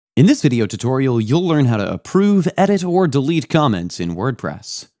In this video tutorial, you'll learn how to approve, edit, or delete comments in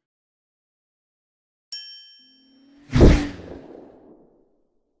WordPress.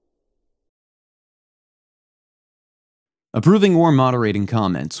 Approving or moderating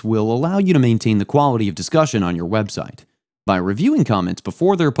comments will allow you to maintain the quality of discussion on your website. By reviewing comments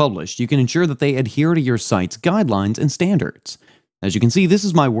before they're published, you can ensure that they adhere to your site's guidelines and standards. As you can see, this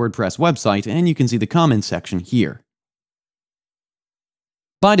is my WordPress website, and you can see the comments section here.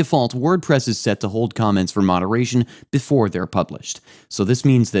 By default, WordPress is set to hold comments for moderation before they're published. So this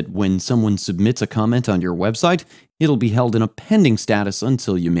means that when someone submits a comment on your website, it'll be held in a pending status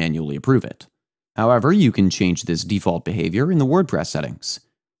until you manually approve it. However, you can change this default behavior in the WordPress settings.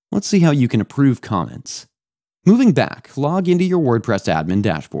 Let's see how you can approve comments. Moving back, log into your WordPress admin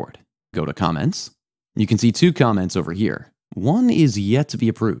dashboard. Go to Comments. You can see two comments over here. One is yet to be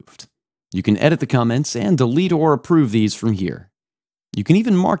approved. You can edit the comments and delete or approve these from here. You can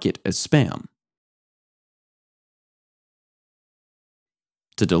even mark it as spam.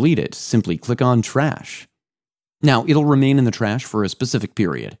 To delete it, simply click on Trash. Now, it'll remain in the trash for a specific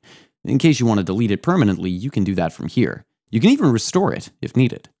period. In case you want to delete it permanently, you can do that from here. You can even restore it if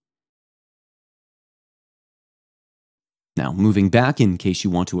needed. Now, moving back, in case you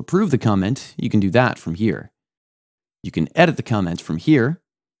want to approve the comment, you can do that from here. You can edit the comment from here.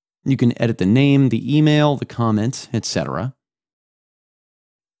 You can edit the name, the email, the comment, etc.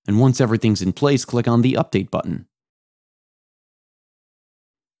 And once everything's in place, click on the Update button.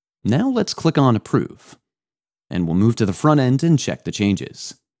 Now let's click on Approve. And we'll move to the front end and check the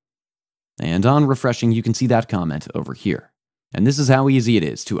changes. And on refreshing, you can see that comment over here. And this is how easy it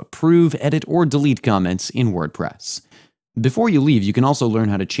is to approve, edit, or delete comments in WordPress. Before you leave, you can also learn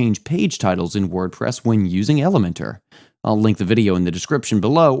how to change page titles in WordPress when using Elementor. I'll link the video in the description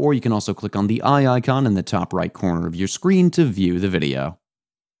below, or you can also click on the eye icon in the top right corner of your screen to view the video.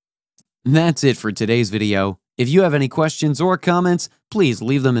 That's it for today's video. If you have any questions or comments, please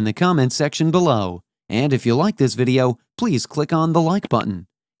leave them in the comments section below. And if you like this video, please click on the like button.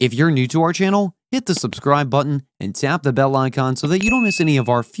 If you're new to our channel, hit the subscribe button and tap the bell icon so that you don't miss any of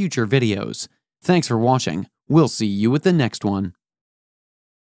our future videos. Thanks for watching. We'll see you with the next one.